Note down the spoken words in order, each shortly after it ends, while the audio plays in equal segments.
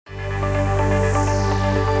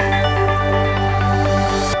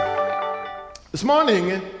This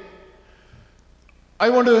morning, I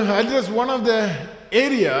want to address one of the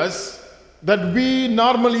areas that we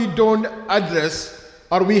normally don't address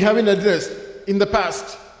or we haven't addressed in the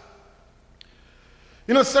past.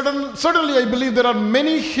 Certainly I believe there are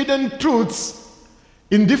many hidden truths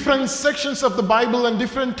in different sections of the Bible and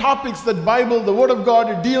different topics that the Word of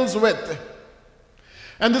God deals with.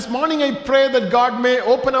 And this morning I pray that God may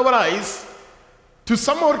open our eyes to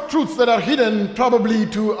some more truths that are hidden probably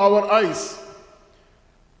to our eyes.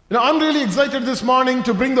 I'm really excited this morning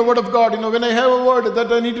to bring the Word of God. When I have a word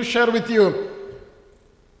that I need to share with you,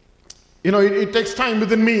 it takes time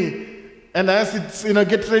within me. And as it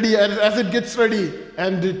gets ready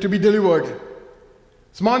and to be delivered.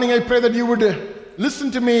 This morning I pray that you would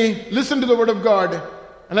listen to me, listen to the Word of God,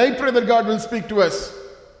 and I pray that God will speak to us.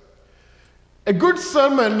 A good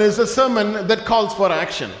sermon is a sermon that calls for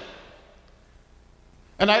action.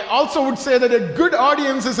 And I also would say that a good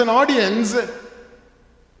audience is an audience.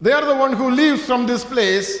 They are the one who leaves from this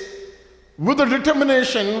place with a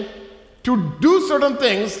determination to do certain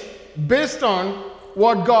things based on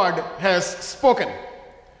what God has spoken.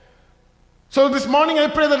 So this morning I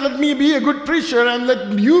pray that let me be a good preacher and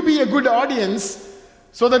let you be a good audience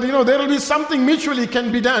so that there will be something mutually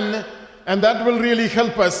can be done, and that will really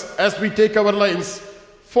help us as we take our lives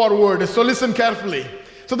forward. So listen carefully.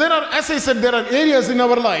 So as I said, there are areas in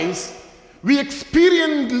our lives we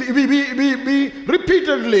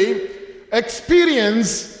repeatedly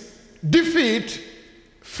experience defeat,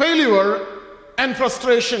 failure, and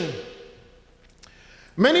frustration.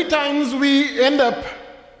 Many times we end up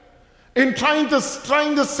in trying the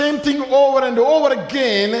same thing over and over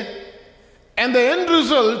again, and the end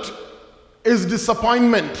result is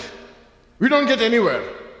disappointment. We don't get anywhere.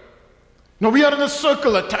 We are in a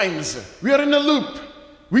circle at times. We are in a loop.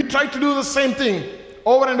 We try to do the same thing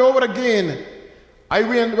over and over again,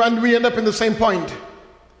 and we end up in the same point.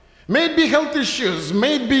 May it be health issues,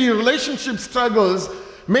 may it be relationship struggles,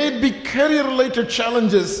 may it be career-related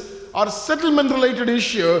challenges, or settlement-related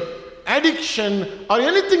issue, addiction, or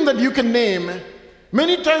anything that you can name.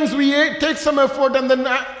 Many times we take some effort and then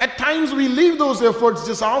at times we leave those efforts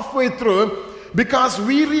just halfway through because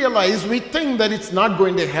we think that it's not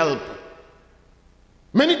going to help.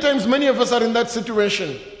 Many times, many of us are in that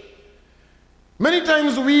situation. Many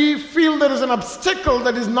times we feel there is an obstacle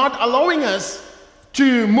that is not allowing us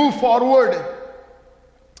to move forward.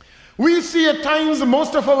 We see at times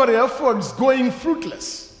most of our efforts going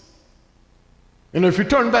fruitless. If you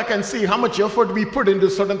turn back and see how much effort we put into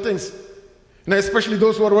certain things, especially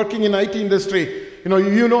those who are working in IT industry,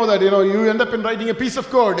 you know that you end up in writing a piece of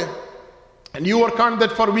code and you work on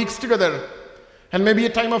that for weeks together, and maybe a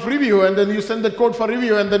time of review, and then you send that code for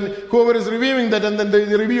review, and then whoever is reviewing that, and then they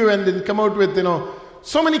review and then come out with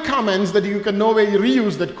so many comments that you can no way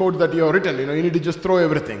reuse that code that you have written. You need to just throw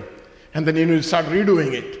everything and then you need to start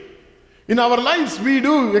redoing it. In our lives we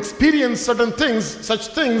do experience certain things, such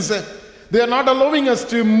things. They are not allowing us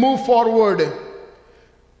to move forward.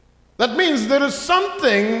 That means there is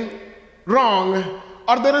something wrong,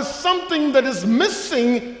 or there is something that is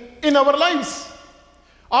missing in our lives.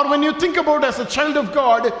 Or when you think about as a child of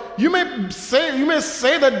God, you may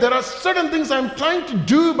say that there are certain things I'm trying to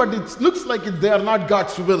do, but it looks like they are not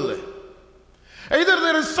God's will. Either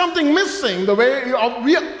there is something missing, the way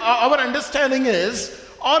our understanding is,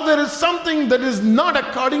 or there is something that is not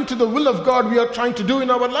according to the will of God we are trying to do in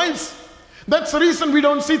our lives. That's the reason we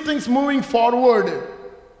don't see things moving forward.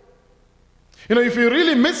 If you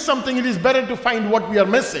really miss something, it is better to find what we are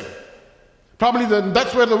missing. Probably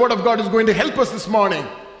that's where the Word of God is going to help us this morning.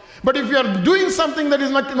 But if we are doing something that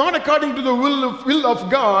is not according to the will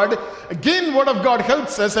of God, again, Word of God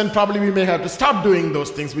helps us, and probably we may have to stop doing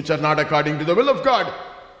those things which are not according to the will of God.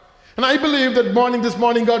 And I believe that this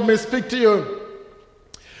morning God may speak to you.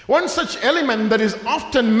 One such element that is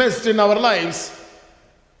often missed in our lives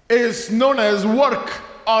is known as work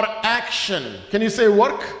or action. Can you say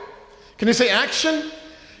work? Can you say action?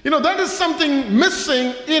 That is something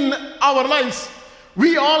missing in our lives.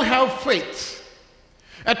 We all have faith.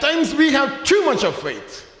 At times we have too much of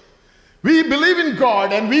faith. We believe in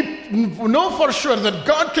God and we know for sure that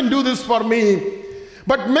God can do this for me.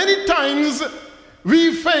 But many times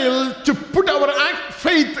we fail to put our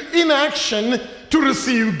faith in action to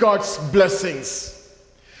receive God's blessings.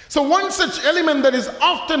 So one such element that is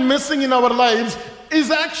often missing in our lives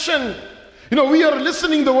is action. We are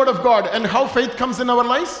listening to the Word of God, and how faith comes in our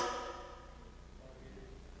lives?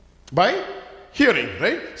 By hearing,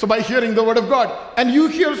 right? So by hearing the Word of God. And you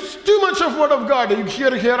hear too much of Word of God. You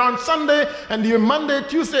hear here on Sunday, and you Monday,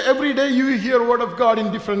 Tuesday, every day you hear Word of God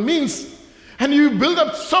in different means. And you build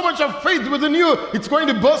up so much of faith within you, it's going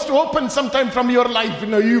to burst open sometime from your life.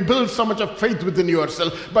 You build so much of faith within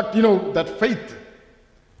yourself. But that faith,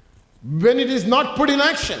 when it is not put in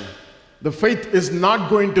action, the faith is not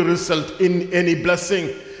going to result in any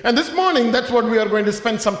blessing. And this morning, that's what we are going to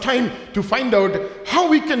spend some time to find out how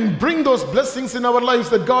we can bring those blessings in our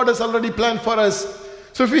lives that God has already planned for us.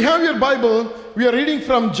 So if you have your Bible, we are reading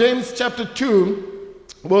from James chapter 2,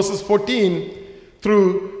 verses 14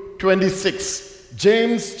 through 26.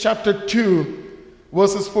 James chapter 2,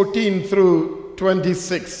 verses 14 through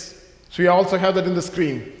 26. So you also have that in the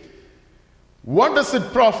screen. What does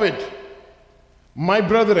it profit, my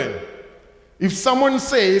brethren, if someone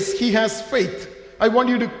says he has faith? I want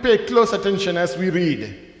you to pay close attention as we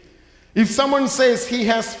read. If someone says he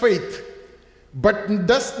has faith, but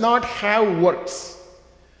does not have works,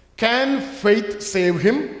 can faith save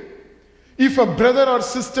him? If a brother or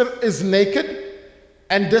sister is naked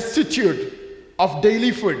and destitute of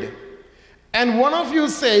daily food, and one of you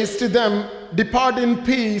says to them, depart in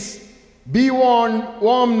peace, be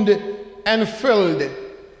warmed and filled,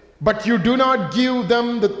 but you do not give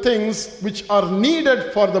them the things which are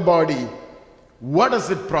needed for the body, what does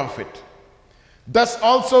it profit? Thus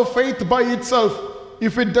also faith by itself,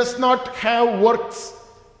 if it does not have works,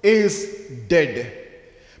 is dead.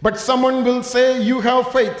 But someone will say, you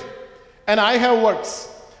have faith, and I have works.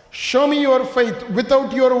 Show me your faith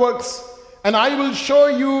without your works, and I will show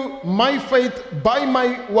you my faith by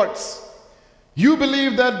my works. You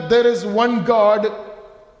believe that there is one God,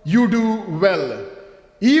 you do well.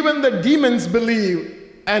 Even the demons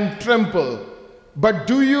believe and tremble. But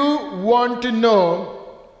do you want to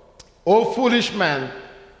know, O foolish man,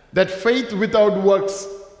 that faith without works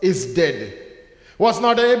is dead? Was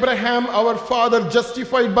not Abraham our father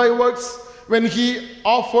justified by works when he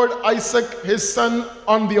offered Isaac his son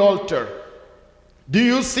on the altar? Do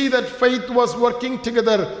you see that faith was working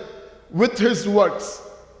together with his works,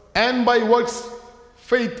 and by works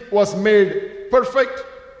faith was made perfect?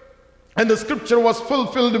 And the scripture was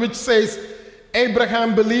fulfilled which says,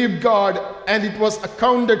 Abraham believed God, and it was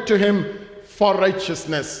accounted to him for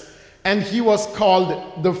righteousness, and he was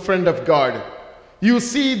called the friend of God. You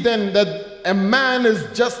see then that a man is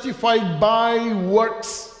justified by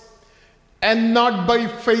works and not by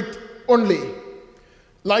faith only.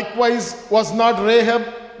 Likewise was not Rahab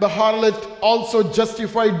the harlot also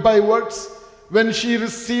justified by works when she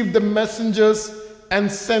received the messengers and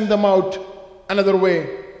sent them out another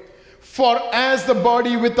way? For as the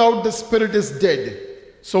body without the spirit is dead,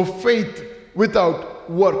 so faith without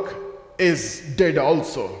work is dead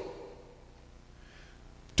also.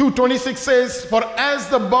 2:26 says, for as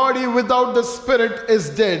the body without the spirit is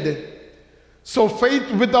dead, so faith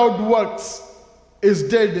without works is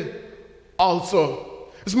dead also.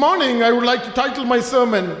 This morning I would like to title my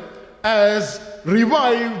sermon as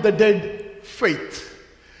Revive the Dead Faith.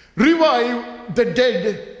 Revive the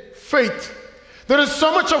dead faith. There is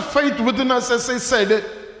so much of faith within us, as I said,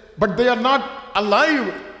 but they are not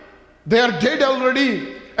alive. They are dead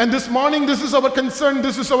already. And this morning, this is our concern,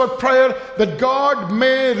 this is our prayer, that God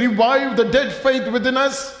may revive the dead faith within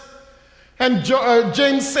us. And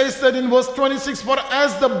James says that in verse 26, for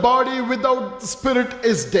as the body without the spirit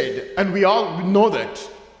is dead, and we all know that,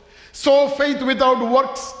 so faith without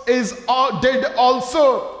works is dead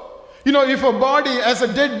also. If a body, as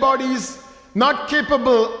a dead body, is not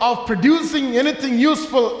capable of producing anything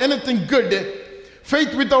useful, anything good,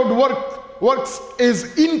 faith without works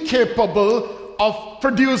is incapable of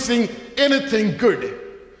producing anything good.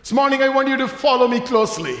 This morning I want you to follow me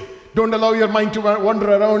closely. Don't allow your mind to wander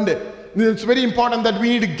around. It's very important that we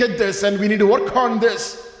need to get this and we need to work on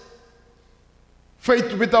this.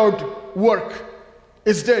 Faith without work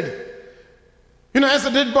is dead. As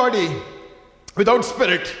a dead body without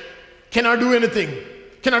spirit cannot do anything,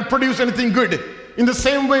 cannot produce anything good. In the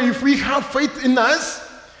same way, if we have faith in us,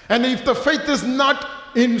 and if the faith is not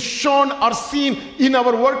shown or seen in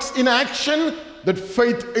our works in action, that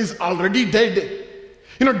faith is already dead.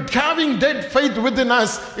 Having dead faith within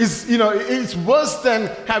us is worse than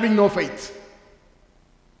having no faith.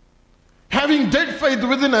 Having dead faith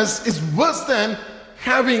within us is worse than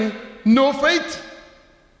having no faith.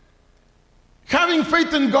 Having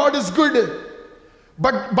faith in God is good,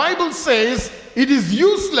 but Bible says it is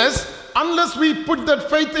useless unless we put that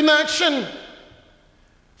faith in action.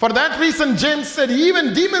 For that reason, James said,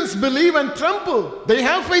 even demons believe and tremble. They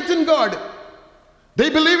have faith in God. They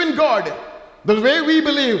believe in God. The way we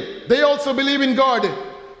believe, they also believe in God.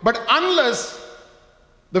 But unless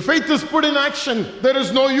the faith is put in action, there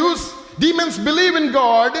is no use. Demons believe in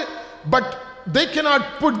God, but they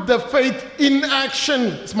cannot put the faith in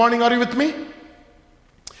action. This morning, are you with me?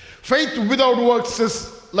 Faith without works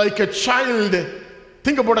is like a child.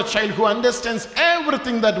 Think about a child who understands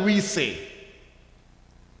everything that we say,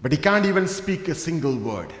 but he can't even speak a single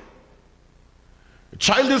word. A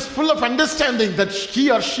child is full of understanding that he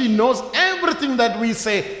or she knows everything that we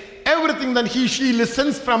say, everything that she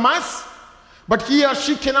listens from us, but he or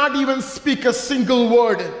she cannot even speak a single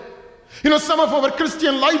word. Some of our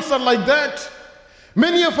Christian lives are like that.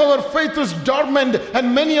 Many of our faith is dormant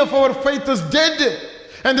and many of our faith is dead.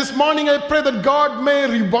 And this morning I pray that God may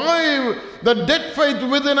revive the dead faith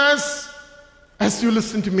within us as you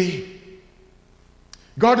listen to me.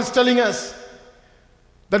 God is telling us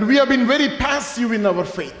that we have been very passive in our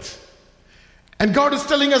faith. And God is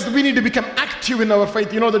telling us that we need to become active in our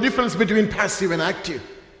faith. You know the difference between passive and active.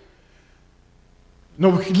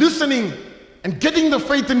 Listening and getting the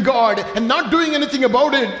faith in God and not doing anything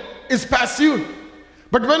about it is passive.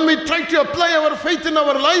 But when we try to apply our faith in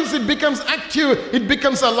our lives, it becomes active, it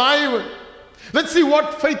becomes alive. Let's see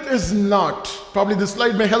what faith is not. Probably this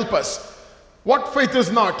slide may help us. What faith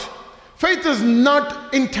is not? Faith is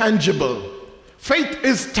not intangible. Faith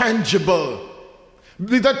is tangible.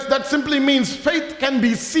 That simply means faith can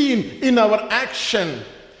be seen in our action.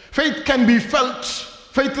 Faith can be felt.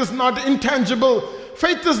 Faith is not intangible.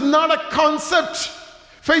 Faith is not a concept.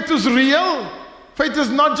 Faith is real. Faith is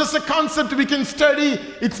not just a concept we can study.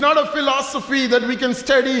 It's not a philosophy that we can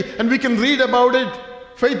study and we can read about it.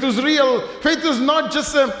 Faith is real. Faith is not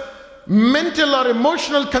just a mental or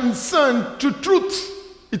emotional concern to truth.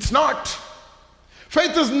 It's not.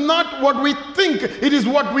 Faith is not what we think. It is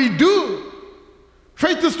what we do.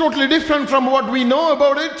 Faith is totally different from what we know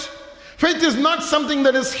about it. Faith is not something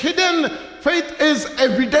that is hidden. Faith is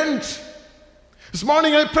evident. This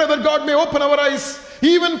morning I pray that God may open our eyes.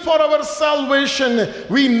 Even for our salvation,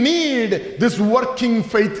 we need this working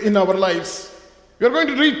faith in our lives. We are going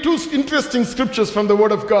to read two interesting scriptures from the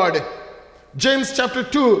Word of God. James chapter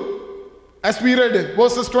 2, as we read,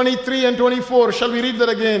 verses 23 and 24. Shall we read that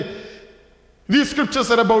again? These scriptures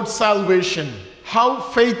are about salvation. How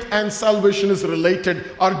faith and salvation is related,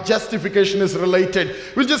 or justification is related.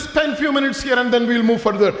 We'll just spend a few minutes here and then we'll move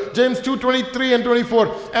further. James 2, 23 and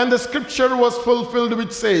 24. And the scripture was fulfilled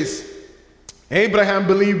which says, Abraham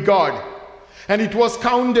believed God, and it was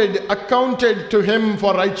accounted to him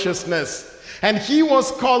for righteousness. And he was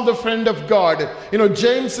called the friend of God.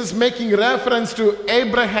 James is making reference to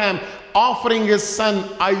Abraham offering his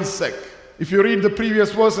son Isaac. If you read the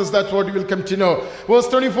previous verses, that's what you will come to know. Verse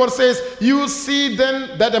 24 says, you see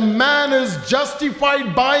then that a man is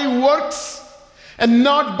justified by works and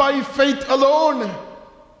not by faith alone.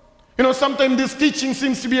 Sometimes this teaching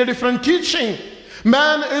seems to be a different teaching.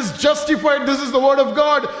 Man is justified, this is the word of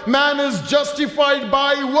God. Man is justified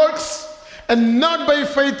by works and not by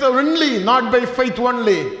faith only, not by faith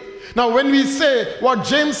only. Now when we say what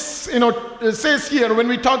James says here, when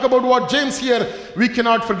we talk about what James here, we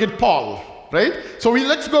cannot forget Paul, right? So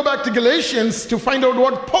let's go back to Galatians to find out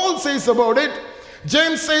what Paul says about it.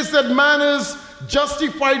 James says that man is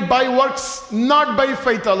justified by works, not by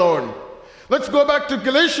faith alone. Let's go back to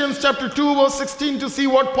Galatians chapter 2 verse 16 to see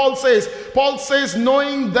what Paul says. Paul says,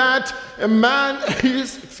 knowing that a man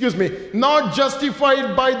is, not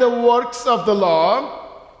justified by the works of the law,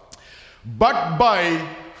 but by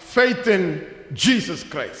faith in Jesus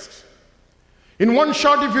Christ. In one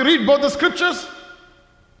shot, if you read both the scriptures,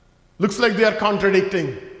 looks like they are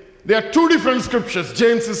contradicting. They are two different scriptures.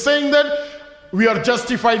 James is saying that we are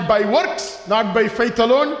justified by works, not by faith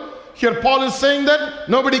alone. Here Paul is saying that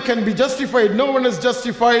nobody can be justified. No one is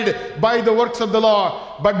justified by the works of the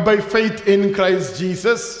law, but by faith in Christ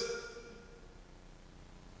Jesus.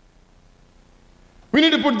 We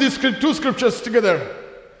need to put these two scriptures together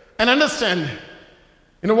and understand,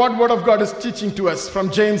 what Word of God is teaching to us from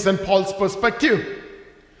James and Paul's perspective.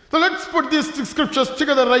 So let's put these scriptures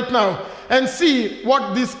together right now and see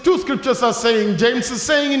what these two scriptures are saying. James is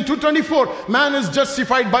saying in 2:24, man is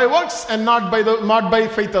justified by works and not by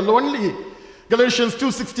faith alone. Galatians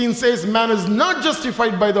 2:16 says, man is not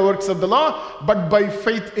justified by the works of the law, but by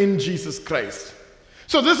faith in Jesus Christ.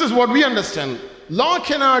 So this is what we understand. Law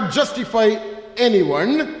cannot justify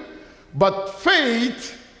anyone, but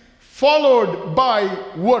faith followed by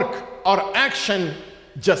work or action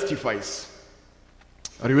justifies.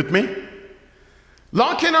 Are you with me?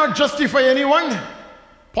 Law cannot justify anyone.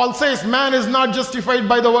 Paul says man is not justified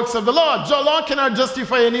by the works of the law. Law cannot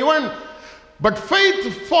justify anyone. But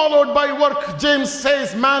faith followed by work, James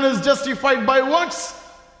says man is justified by works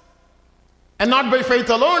and not by faith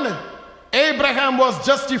alone. Abraham was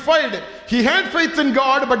justified. He had faith in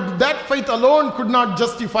God, but that faith alone could not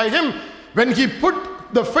justify him. When he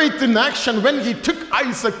put the faith in action, when he took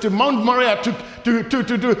Isaac to Mount Moriah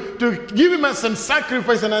to give him as a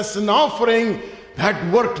sacrifice and as an offering,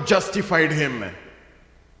 that work justified him. Are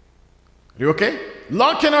you okay?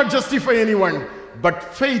 Law cannot justify anyone, but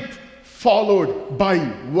faith followed by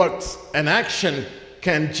works and action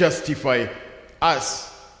can justify us.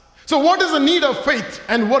 So what is the need of faith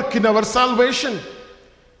and work in our salvation?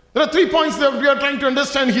 There are 3 points that we are trying to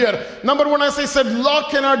understand here. Number one, as I said, law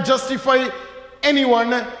cannot justify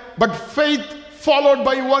anyone, but faith followed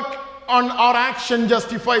by work on our action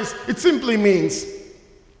justifies. It simply means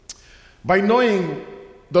by knowing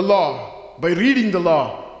the law, by reading the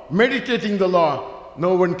law, meditating the law,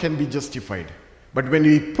 no one can be justified. But when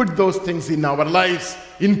we put those things in our lives,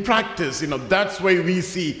 in practice, that's why we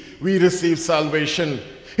receive salvation.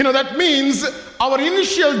 That means our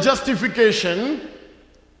initial justification,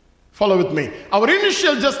 follow with me, our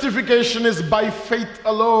initial justification is by faith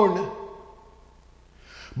alone.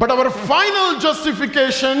 But our final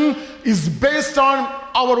justification is based on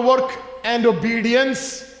our work and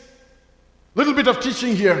obedience. Little bit of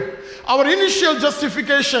teaching here. Our initial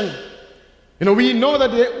justification, we know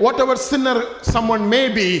that whatever sinner someone may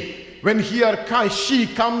be, when he or she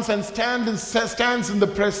comes and stands in the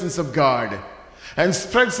presence of God and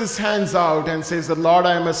spreads his hands out and says, Lord,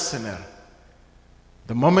 I am a sinner.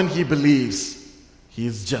 The moment he believes, he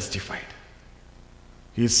is justified.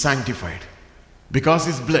 He is sanctified. Because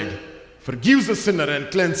his blood forgives the sinner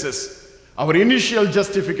and cleanses. Our initial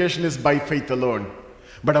justification is by faith alone.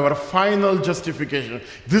 But our final justification,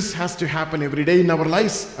 this has to happen every day in our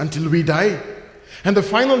lives until we die. And the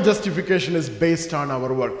final justification is based on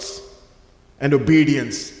our works and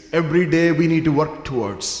obedience. Every day we need to work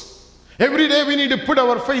towards. Every day we need to put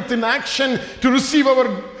our faith in action to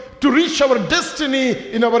reach our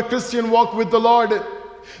destiny in our Christian walk with the Lord.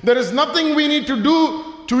 There is nothing we need to do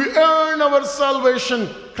to earn our salvation.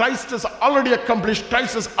 Christ has already accomplished.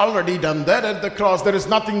 Christ has already done that at the cross. There is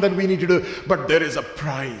nothing that we need to do, but there is a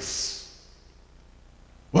price.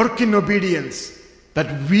 Work in obedience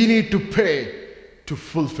that we need to pay to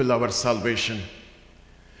fulfill our salvation.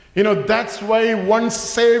 That's why once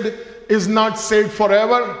saved is not saved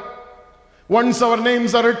forever. Once our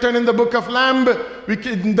names are written in the book of Lamb,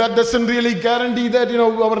 that doesn't really guarantee that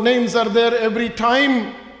our names are there every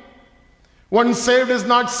time. Once saved is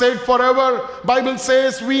not saved forever. Bible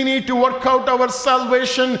says we need to work out our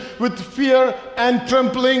salvation with fear and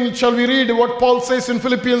trembling. Shall we read what Paul says in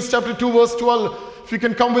Philippians chapter 2 verse 12? If you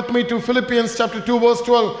can come with me to Philippians chapter 2 verse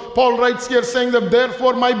 12. Paul writes here saying that,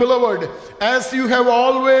 therefore, my beloved, as you have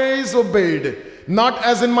always obeyed, not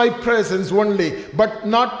as in my presence only, but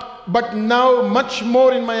now much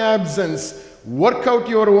more in my absence, work out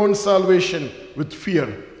your own salvation with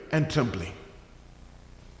fear and trembling.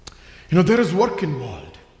 There is work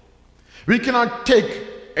involved. We cannot take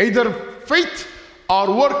either faith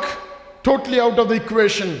or work totally out of the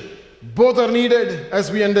equation. Both are needed,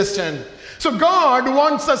 as we understand. So God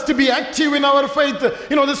wants us to be active in our faith.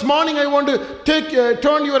 This morning I want to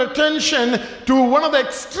turn your attention to one of the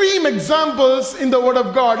extreme examples in the Word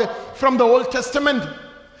of God from the Old Testament,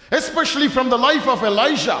 especially from the life of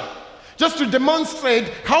Elijah, just to demonstrate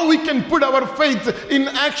how we can put our faith in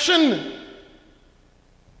action.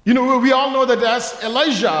 We all know that as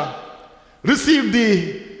Elijah received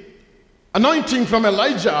the anointing from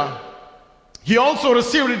Elijah, he also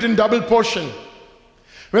received it in double portion.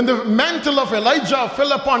 When the mantle of Elijah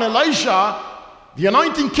fell upon Elisha, the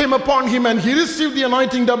anointing came upon him and he received the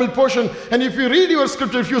anointing double portion. And if you read your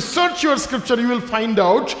scripture, if you search your scripture, you will find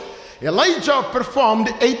out Elijah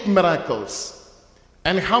performed 8 miracles.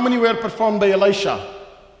 And how many were performed by Elisha?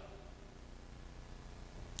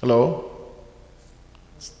 Hello?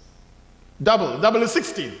 Double is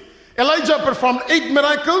 16. Elijah performed 8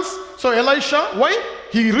 miracles. So Elisha, why?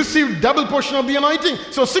 He received double portion of the anointing.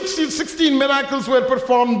 So 16 miracles were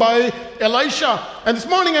performed by Elisha. And this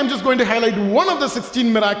morning I'm just going to highlight one of the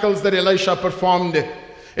 16 miracles that Elisha performed.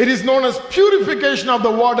 It is known as purification of the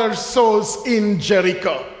water source in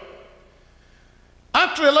Jericho.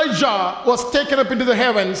 After Elijah was taken up into the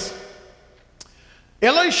heavens,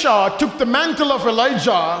 Elisha took the mantle of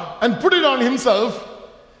Elijah and put it on himself.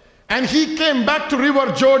 And he came back to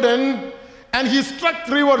River Jordan, and he struck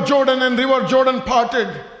River Jordan, and River Jordan parted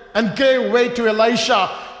and gave way to Elisha,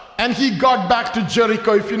 and he got back to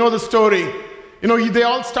Jericho. If you know the story, they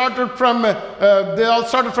all started from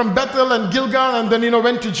Bethel and Gilgal, and then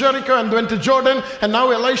went to Jericho and went to Jordan, and now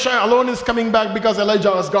Elisha alone is coming back because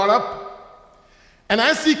Elijah has gone up. And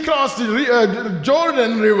as he crossed the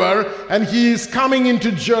Jordan River, and he is coming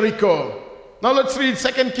into Jericho. Now let's read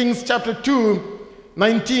 2 Kings chapter 2.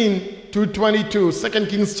 19 to 22. 2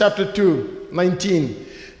 Kings chapter 2, 19.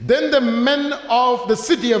 Then the men of the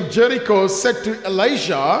city of Jericho said to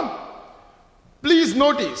Elisha, please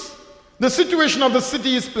notice, the situation of the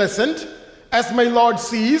city is pleasant, as my Lord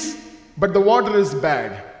sees, but the water is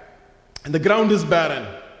bad, and the ground is barren.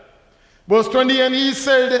 Verse 20, and he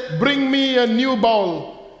said, bring me a new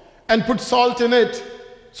bowl, and put salt in it.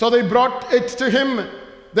 So they brought it to him.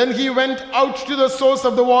 Then he went out to the source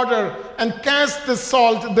of the water, and cast the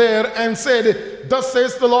salt there, and said, thus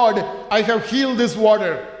says the Lord, I have healed this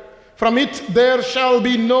water. From it there shall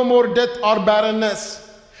be no more death or barrenness.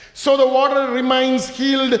 So the water remains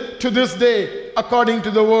healed to this day, according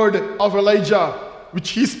to the word of Elijah, which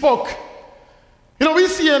he spoke. We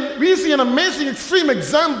see an amazing, extreme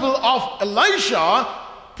example of Elisha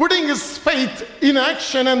putting his faith in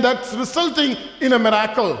action, and that's resulting in a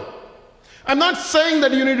miracle. I'm not saying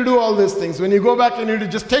that you need to do all these things. When you go back, you need to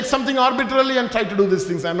just take something arbitrarily and try to do these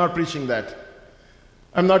things. I'm not preaching that.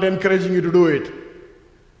 I'm not encouraging you to do it.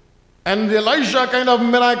 And the Elisha kind of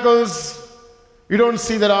miracles, we don't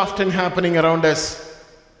see that often happening around us.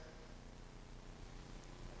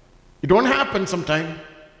 It won't happen sometime.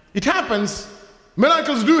 It happens.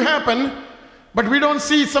 Miracles do happen, but we don't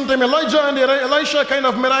see sometimes Elijah and Elisha kind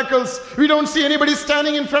of miracles. We don't see anybody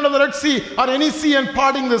standing in front of the Red Sea or any sea and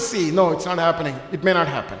parting the sea. No, it's not happening. It may not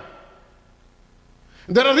happen.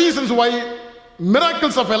 There are reasons why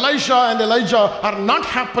miracles of Elisha and Elijah are not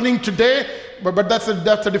happening today, but that's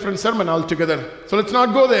a different sermon altogether. So let's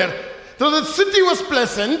not go there. So the city was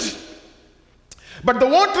pleasant, but the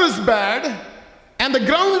water is bad, and the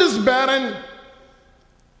ground is barren.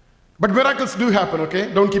 But miracles do happen,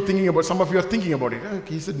 okay? Don't keep thinking about, some of you are thinking about it.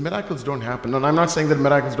 Okay, he said miracles don't happen. No, I'm not saying that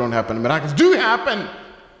miracles don't happen. Miracles do happen.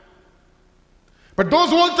 But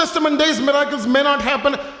those Old Testament days, miracles may not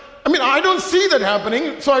happen. I don't see that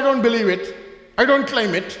happening, so I don't believe it. I don't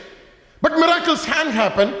claim it. But miracles can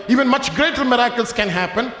happen. Even much greater miracles can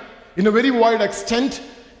happen in a very wide extent.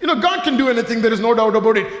 God can do anything, there is no doubt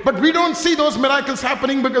about it. But we don't see those miracles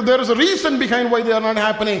happening because there is a reason behind why they are not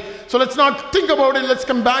happening. So let's not think about it, let's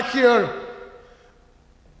come back here.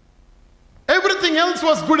 Everything else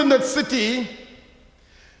was good in that city,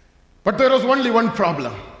 but there was only one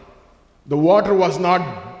problem. The water was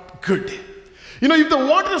not good. If the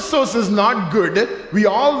water source is not good, we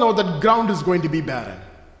all know that ground is going to be barren.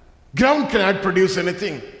 Ground cannot produce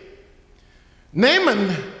anything.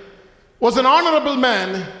 Naaman was an honorable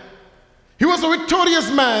man. He was a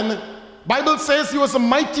victorious man. Bible says he was a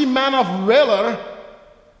mighty man of valor,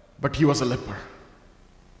 but he was a leper.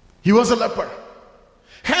 He was a leper.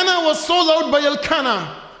 Hannah was sold out by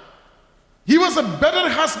Elkanah. He was a better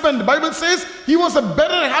husband. Bible says he was a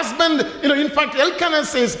better husband. In fact, Elkanah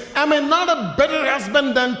says, am I not a better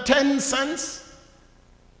husband than 10 sons?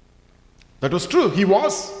 That was true. He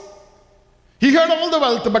was. He had all the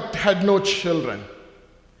wealth, but had no children.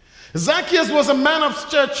 Zacchaeus was a man of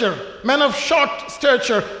stature, man of short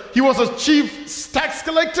stature. He was a chief tax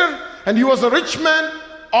collector, and he was a rich man,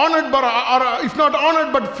 honored, or if not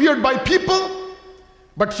honored, but feared by people.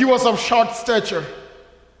 But he was of short stature.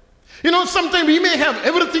 Sometimes we may have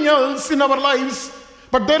everything else in our lives,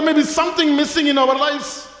 but there may be something missing in our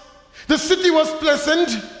lives. The city was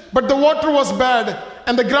pleasant, but the water was bad,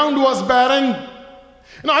 and the ground was barren.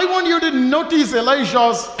 I want you to notice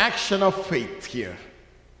Elisha's action of faith here.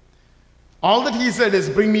 All that he said is,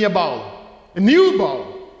 bring me a bowl, a new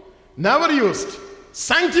bowl, never used,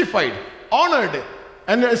 sanctified, honored,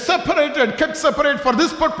 and kept separate for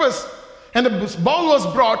this purpose. And the bowl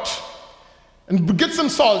was brought, and get some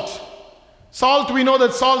salt. Salt, we know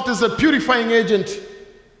that salt is a purifying agent.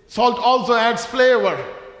 Salt also adds flavor.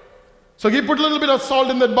 So he put a little bit of salt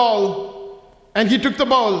in that bowl, and he took the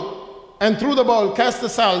bowl, and through the bowl cast the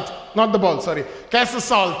salt on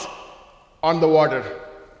the water.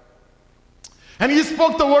 And he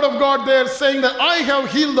spoke the word of God there, saying that I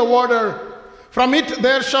have healed the water. From it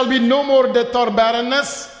there shall be no more death or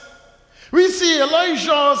barrenness. We see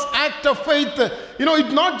Elisha's act of faith.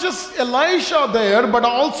 It's not just Elisha there, but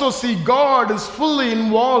also see God is fully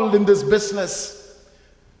involved in this business.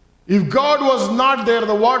 If God was not there,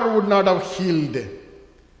 the water would not have healed.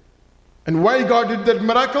 And why God did that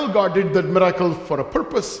miracle? God did that miracle for a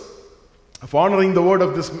purpose of honoring the word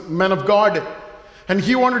of this man of God. And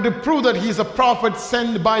he wanted to prove that he's a prophet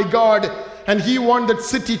sent by God, and he wanted that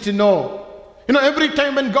city to know. Every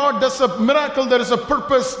time when God does a miracle, there is a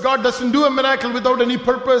purpose. God doesn't do a miracle without any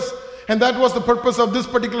purpose, and that was the purpose of this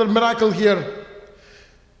particular miracle here.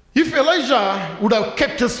 If Elijah would have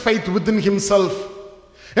kept his faith within himself,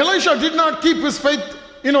 Elisha did not keep his faith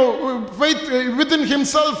within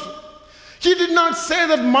himself. He did not say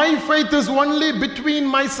that my faith is only between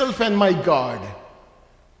myself and my God.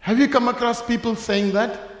 Have you come across people saying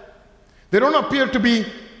that? They don't appear to be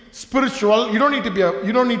spiritual. You don't need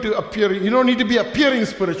to be appearing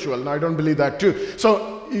spiritual. No, I don't believe that too.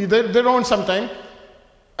 So they don't sometimes,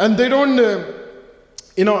 and they don't,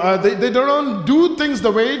 they don't do things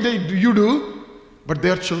the way you do, but they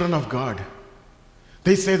are children of God.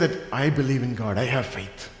 They say that I believe in God. I have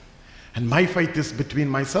faith, and my faith is between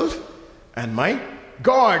myself and my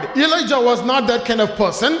God. Elijah was not that kind of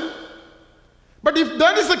person. But if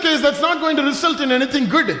that is the case, that's not going to result in anything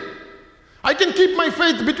good. I can keep my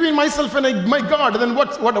faith between myself and my God, then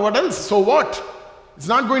what else? So what? It's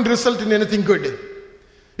not going to result in anything good.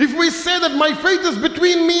 If we say that my faith is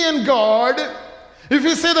between me and God, if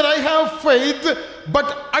we say that I have faith,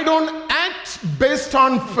 but I don't act based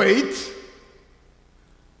on faith,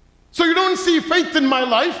 so you don't see faith in my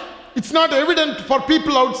life, it's not evident for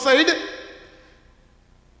people outside,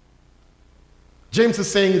 James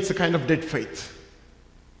is saying it's a kind of dead faith.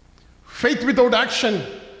 Faith without action.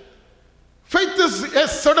 Faith is,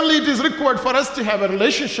 yes, certainly it is required for us to have a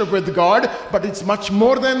relationship with God, but it's much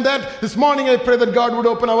more than that. This morning I pray that God would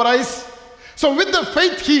open our eyes. So with the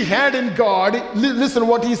faith he had in God, listen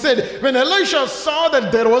what he said. When Elisha saw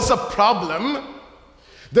that there was a problem,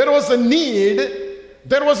 there was a need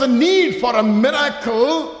for a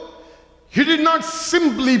miracle, he did not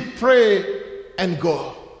simply pray and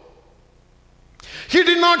go. He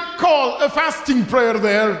did not call a fasting prayer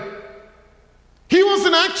there. He was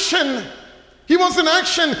in action. He was in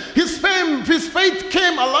action. His faith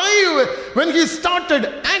came alive when he started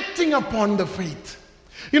acting upon the faith.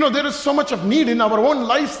 There is so much of need in our own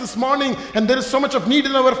lives this morning, and there is so much of need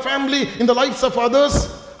in our family, in the lives of others.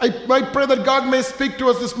 I pray that God may speak to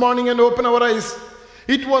us this morning and open our eyes.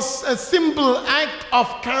 It was a simple act of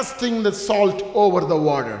casting the salt over the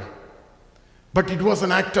water, but it was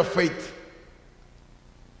an act of faith.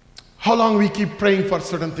 How long we keep praying for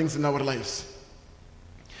certain things in our lives?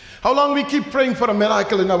 How long we keep praying for a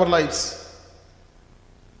miracle in our lives?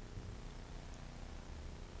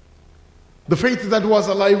 The faith that was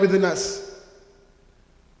alive within us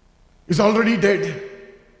is already dead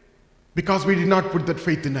because we did not put that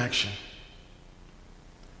faith in action.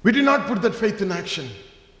 We did not put that faith in action.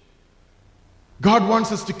 God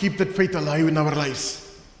wants us to keep that faith alive in our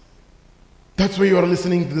lives. That's why you are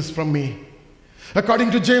listening to this from me.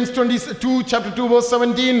 According to James chapter 2, verse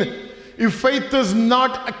 17, if faith is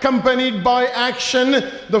not accompanied by action,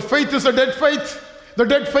 the faith is a dead faith. The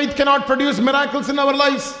dead faith cannot produce miracles in our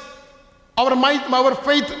lives. Our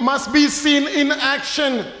faith must be seen in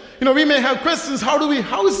action. We may have questions. How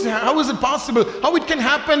is it possible? How it can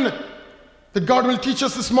happen? That God will teach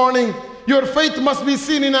us this morning. Your faith must be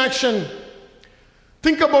seen in action.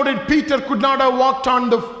 Think about it. Peter could not have walked on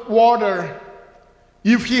the water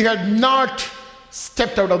if he had not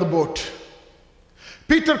stepped out of the boat.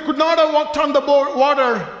 Peter could not have walked on the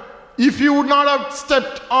water if he had not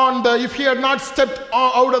stepped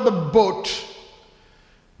out of the boat.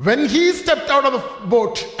 When he stepped out of the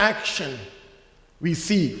boat, action, we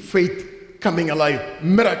see faith coming alive,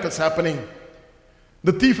 miracles happening.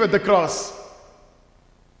 The thief at the cross,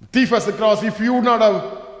 if he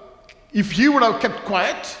would have kept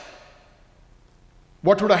quiet,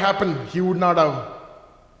 what would have happened? He would not have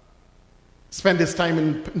spent his time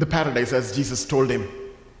in the paradise as Jesus told him.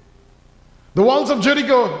 The walls of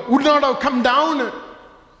Jericho would not have come down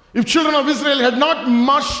if children of Israel had not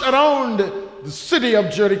marched around the city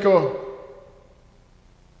of Jericho.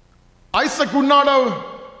 Isaac would not have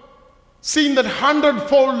seen that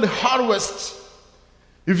 100-fold harvest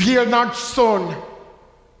if he had not sown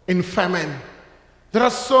in famine. There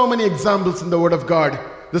are so many examples in the Word of God.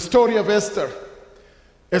 The story of Esther,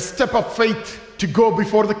 a step of faith to go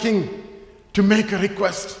before the king to make a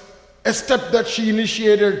request, a step that she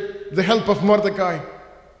initiated with the help of Mordecai.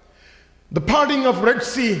 The parting of Red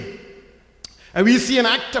Sea, and we see an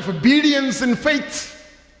act of obedience in faith.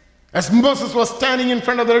 As Moses was standing in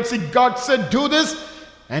front of the Red Sea, God said, do this,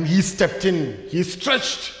 and he stepped in. He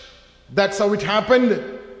stretched. That's how it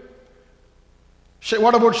happened.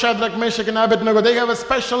 What about Shadrach, Meshach, and Abednego? They have a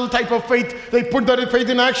special type of faith. They put their faith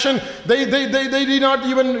in action. They did not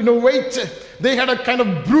even wait. They had a kind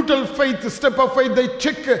of brutal faith, a step of faith they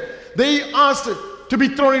took. They asked to be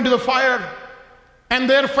thrown into the fire. And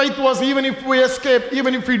their faith was, even if we escape,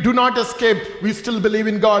 even if we do not escape, we still believe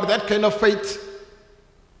in God. That kind of faith.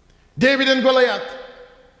 David and Goliath.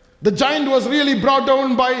 The giant was really brought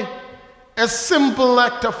down by a simple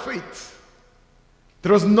act of faith.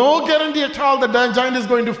 There was no guarantee at all that the giant is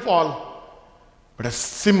going to fall. But a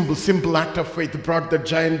simple act of faith brought the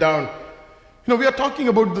giant down. We are talking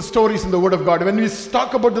about the stories in the Word of God. When we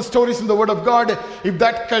talk about the stories in the Word of God, if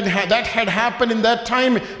that had happened in that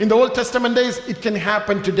time, in the Old Testament days, it can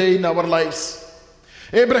happen today in our lives.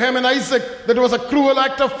 Abraham and Isaac, that was a cruel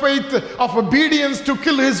act of faith, of obedience to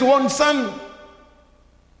kill his own son.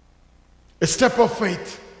 A step of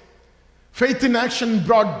faith. Faith in action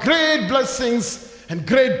brought great blessings and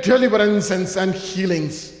great deliverance and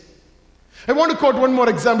healings. I want to quote one more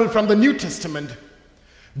example from the New Testament.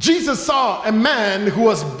 Jesus saw a man who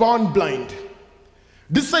was born blind.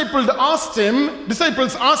 Disciples asked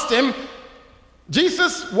him,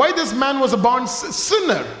 Jesus, why this man was a born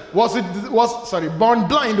sinner? Born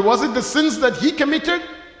blind? Was it the sins that he committed?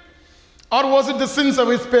 Or was it the sins of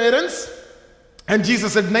his parents? And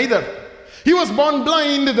Jesus said, neither. He was born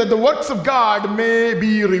blind that the works of God may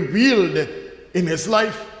be revealed in his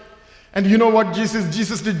life. And you know what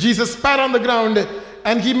Jesus did? Jesus spat on the ground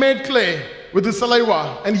and he made clay with his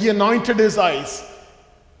saliva and he anointed his eyes.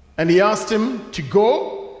 And he asked him to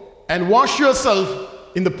go and wash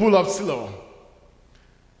yourself in the pool of Siloam.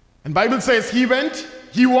 And Bible says he went,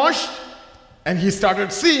 he washed, and he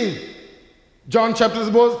started seeing. John chapter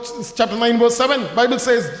 9 verse 7, Bible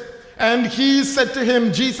says, and Jesus said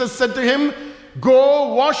to him,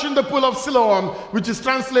 go wash in the pool of Siloam, which is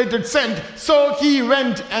translated sent. So he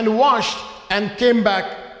went and washed and came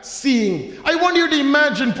back seeing. I want you to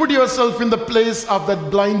imagine, put yourself in the place of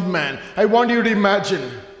that blind man. I want you to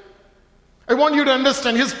imagine. I want you to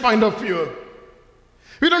understand his point of view.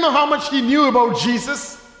 We don't know how much he knew about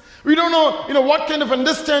Jesus. We don't know, what kind of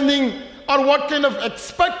understanding or what kind of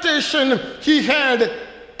expectation he had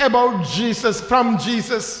about Jesus, from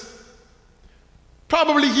Jesus.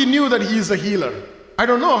 Probably he knew that he is a healer. I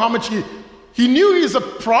don't know how much he knew he is a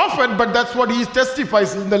prophet, but that's what he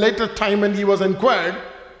testifies in the later time when he was inquired.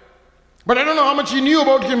 But I don't know how much he knew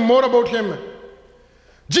about him, more about him.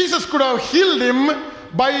 Jesus could have healed him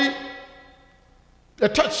by a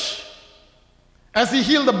touch, as he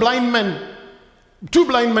healed the blind men. Two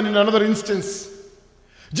blind men in another instance.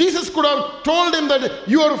 Jesus could have told him that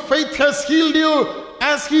your faith has healed you,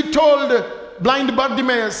 as he told blind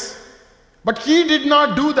Bartimaeus. But he did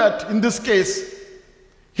not do that in this case.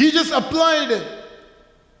 He just applied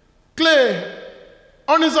clay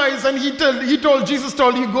on his eyes and Jesus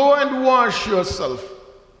told you, go and wash yourself.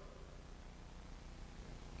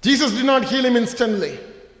 Jesus did not heal him instantly.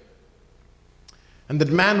 And that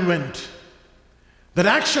man went. That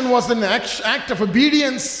action was an act of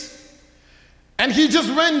obedience. And he just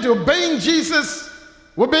went obeying Jesus,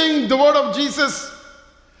 obeying the word of Jesus.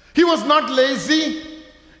 He was not lazy.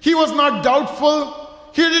 He was not doubtful.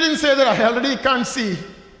 He didn't say that I already can't see.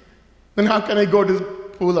 Then how can I go to the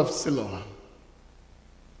pool of Siloam?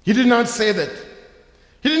 He did not say that.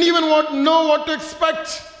 He didn't even know what to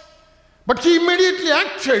expect. But he immediately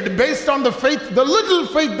acted based on the faith, the little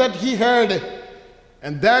faith that he had.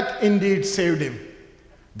 And that indeed saved him.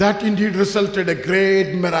 That indeed resulted in a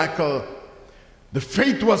great miracle. The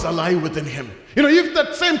faith was alive within him. If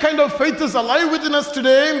that same kind of faith is alive within us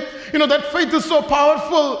today, that faith is so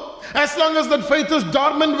powerful. As long as that faith is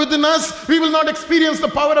dormant within us, we will not experience the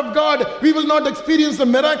power of God. We will not experience the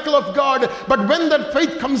miracle of God. But when that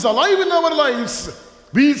faith comes alive in our lives,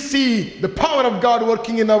 we see the power of God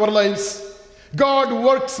working in our lives. God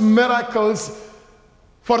works miracles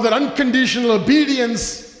for the unconditional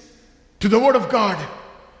obedience to the Word of God.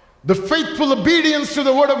 The faithful obedience to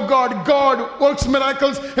the Word of God, God works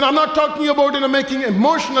miracles. And I'm not talking about making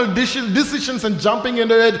emotional decisions and jumping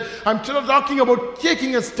into it. I'm talking about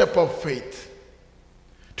taking a step of faith.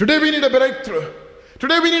 Today we need a breakthrough.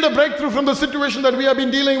 Today we need a breakthrough from the situation that we have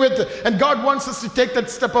been dealing with. And God wants us to take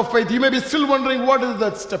that step of faith. You may be still wondering, what is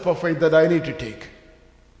that step of faith that I need to take?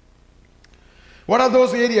 What are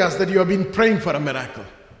those areas that you have been praying for a miracle?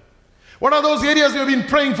 What are those areas you have been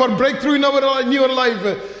praying for breakthrough in your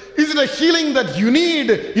life? Is it a healing that you need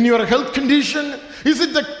in your health condition? Is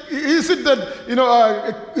it the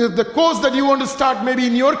course that you want to start maybe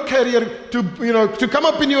in your career to come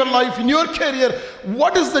up in your life, in your career?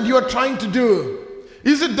 What is that you are trying to do?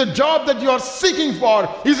 Is it the job that you are seeking for?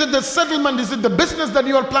 Is it the settlement? Is it the business that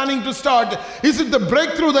you are planning to start? Is it the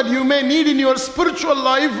breakthrough that you may need in your spiritual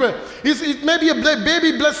life? It may be a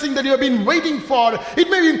baby blessing that you have been waiting for. It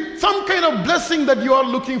may be some kind of blessing that you are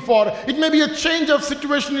looking for. It may be a change of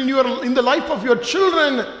situation in the life of your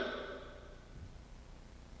children.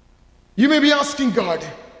 You may be asking God,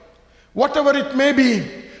 whatever it may be.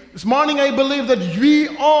 This morning I believe that we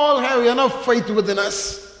all have enough faith within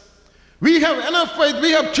us. We have enough faith.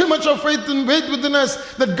 We have too much of faith within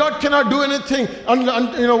us that God cannot do anything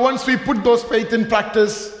once we put those faith in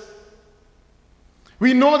practice.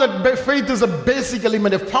 We know that faith is a basic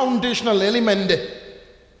element, a foundational element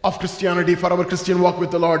of Christianity for our Christian walk with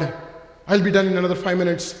the Lord. I'll be done in another 5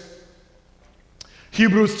 minutes.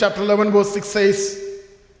 Hebrews chapter 11 verse 6 says,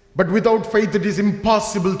 "But without faith it is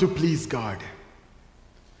impossible to please God.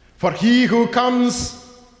 For he who comes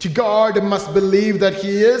to God must believe that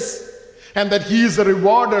he is, and that he is a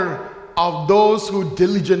rewarder of those who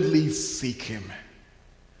diligently seek him."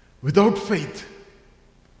 Without faith,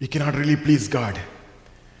 we cannot really please God.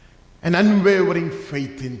 An unwavering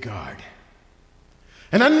faith in God.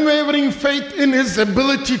 An unwavering faith in his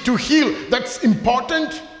ability to heal. That's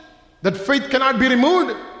important. That faith cannot be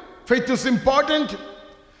removed. Faith is important.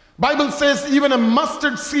 Bible says even a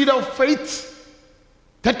mustard seed of faith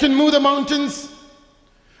that can move the mountains.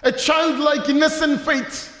 A childlike innocent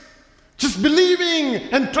faith. Just believing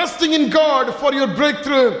and trusting in God for your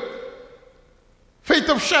breakthrough. Faith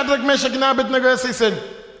of Shadrach, Meshach, and Abednego, as I said,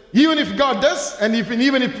 even if God does, and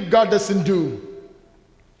even if God doesn't do.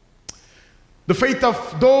 The faith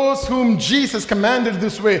of those whom Jesus commanded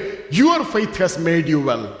this way, your faith has made you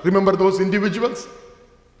well. Remember those individuals?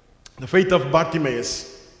 The faith of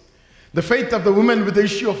Bartimaeus. The faith of the woman with the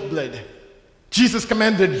issue of blood. Jesus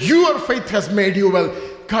commanded, your faith has made you well.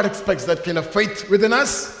 God expects that kind of faith within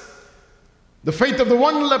us. The faith of the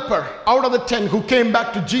one leper out of the 10 who came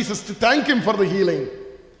back to Jesus to thank him for the healing.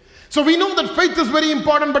 So we know that faith is very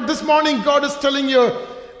important, but this morning God is telling you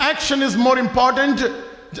action is more important.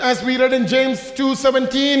 As we read in James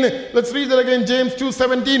 2:17, let's read that again, James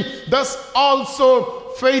 2:17. "Thus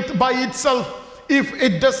also faith by itself, if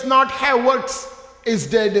it does not have works, is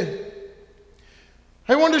dead."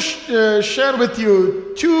 I want to share with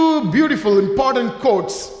you two beautiful, important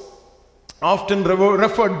quotes, often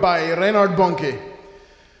referred by Reinhard Bonnke,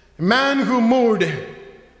 a man who moved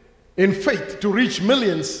in faith to reach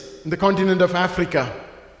millions in the continent of Africa.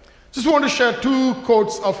 Just want to share two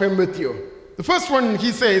quotes of him with you. The first one,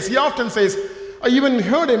 he often says, I even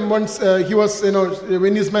heard him once,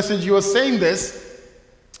 in his message, he was saying this.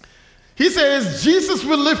 He says, Jesus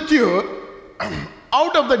will lift you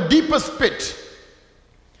out of the deepest pit,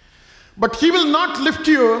 but he will not lift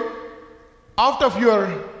you out of your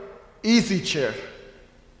easy chair.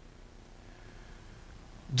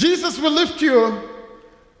 Jesus will lift you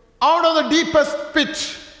out of the deepest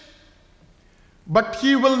pit, but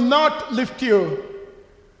he will not lift you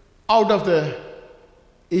out of the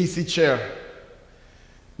easy chair.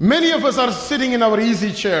 Many of us are sitting in our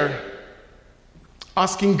easy chair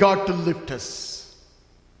asking God to lift us.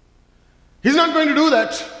 He's not going to do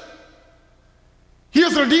that. He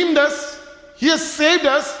has redeemed us. He has saved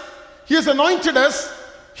us. He has anointed us.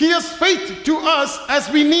 He has faith to us as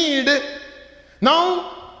we need.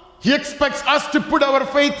 Now, he expects us to put our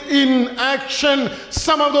faith in action.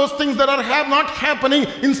 Some of those things that are not happening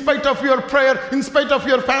in spite of your prayer, in spite of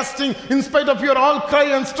your fasting, in spite of your all cry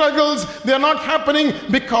and struggles, they are not happening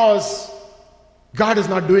because God is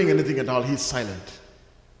not doing anything at all. He's silent.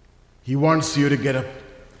 He wants you to get up.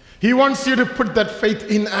 He wants you to put that faith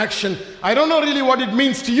in action. I don't know really what it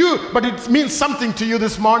means to you, but it means something to you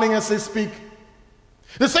this morning as I speak.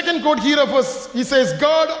 The second quote here of us, he says,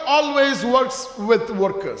 God always works with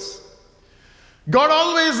workers. God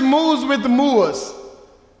always moves with movers,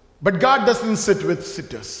 but God doesn't sit with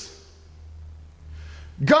sitters.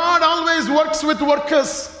 God always works with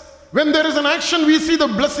workers. When there is an action, we see the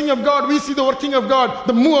blessing of God, we see the working of God,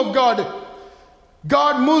 the move of God.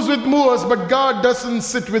 God moves with movers, but God doesn't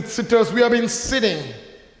sit with sitters. We have been sitting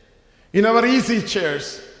in our easy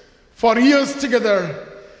chairs for years together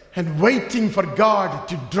and waiting for God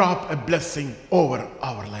to drop a blessing over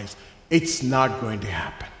our lives. It's not going to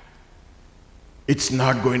happen. It's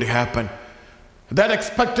not going to happen. That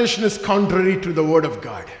expectation is contrary to the word of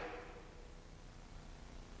God.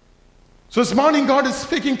 So this morning God is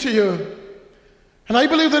speaking to you, and I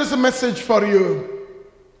believe there is a message for you.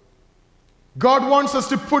 God wants us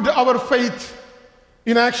to put our faith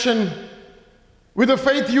in action. With the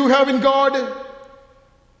faith you have in God,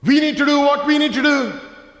 we need to do what we need to do.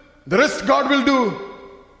 The rest God will do.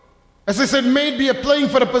 As I said, maybe applying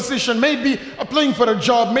for a position, maybe applying for a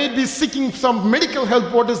job, maybe seeking some medical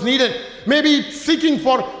help, what is needed, maybe seeking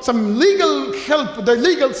for some legal help, the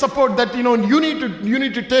legal support that you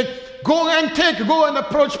need to take. Go and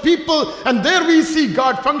approach people, and there we see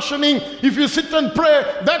God functioning. If you sit and pray,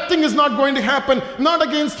 that thing is not going to happen. Not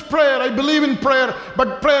against prayer. I believe in prayer,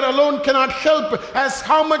 but prayer alone cannot help. As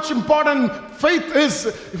how much important faith is.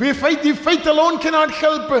 If faith alone cannot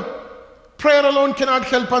help, prayer alone cannot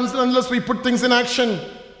help unless we put things in action.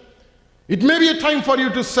 It may be a time for you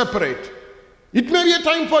to separate. It may be a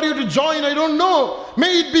time for you to join. I don't know.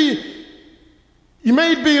 May it be It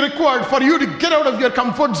may be required for you to get out of your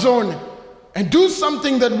comfort zone and do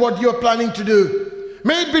something that what you're planning to do.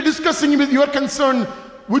 May it be discussing with your concern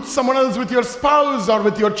with someone else, with your spouse or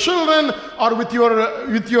with your children or with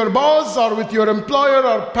your boss or with your employer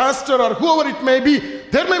or pastor or whoever it may be.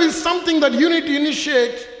 There may be something that you need to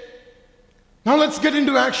initiate. Now let's get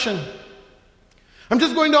into action. I'm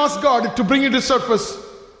just going to ask God to bring it to surface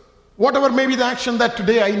whatever may be the action that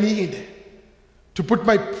today I need to put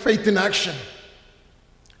my faith in action.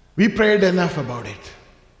 We prayed enough about it.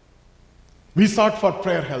 We sought for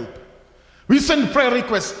prayer help. We sent prayer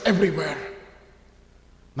requests everywhere.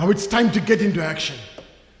 Now it's time to get into action.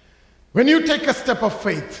 When you take a step of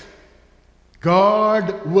faith,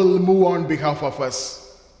 God will move on behalf of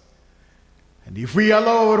us. And if we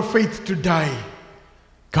allow our faith to die,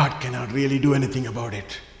 God cannot really do anything about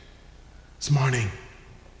it. This morning,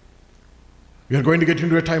 we are going to get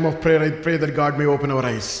into a time of prayer. I pray that God may open our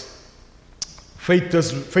eyes.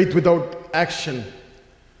 Faith without action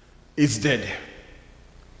is dead.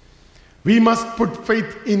 We must put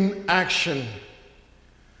faith in action.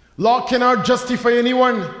 Law cannot justify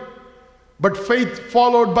anyone, but faith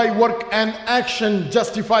followed by work and action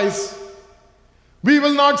justifies. We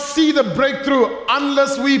will not see the breakthrough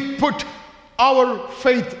unless we put our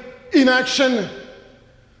faith in action.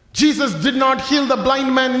 Jesus did not heal the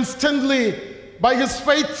blind man instantly by his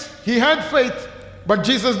faith. He had faith, but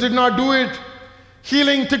Jesus did not do it.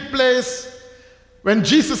 Healing took place when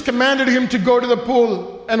Jesus commanded him to go to the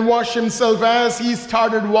pool and wash himself. As he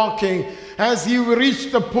started walking, as he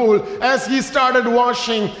reached the pool, as he started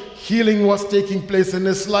washing, healing was taking place in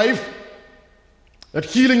his life. That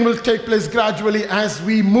healing will take place gradually as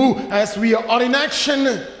we move, as we are in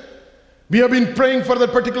action. We have been praying for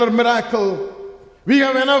that particular miracle. We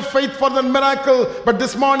have enough faith for that miracle, but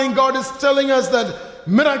this morning God is telling us that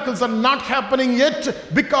miracles are not happening yet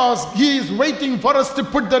because He is waiting for us to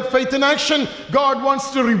put that faith in action. God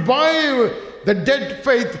wants to revive the dead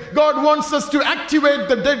faith. God wants us to activate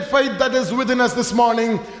the dead faith that is within us this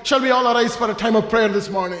morning. Shall we all arise for a time of prayer this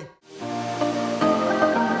morning?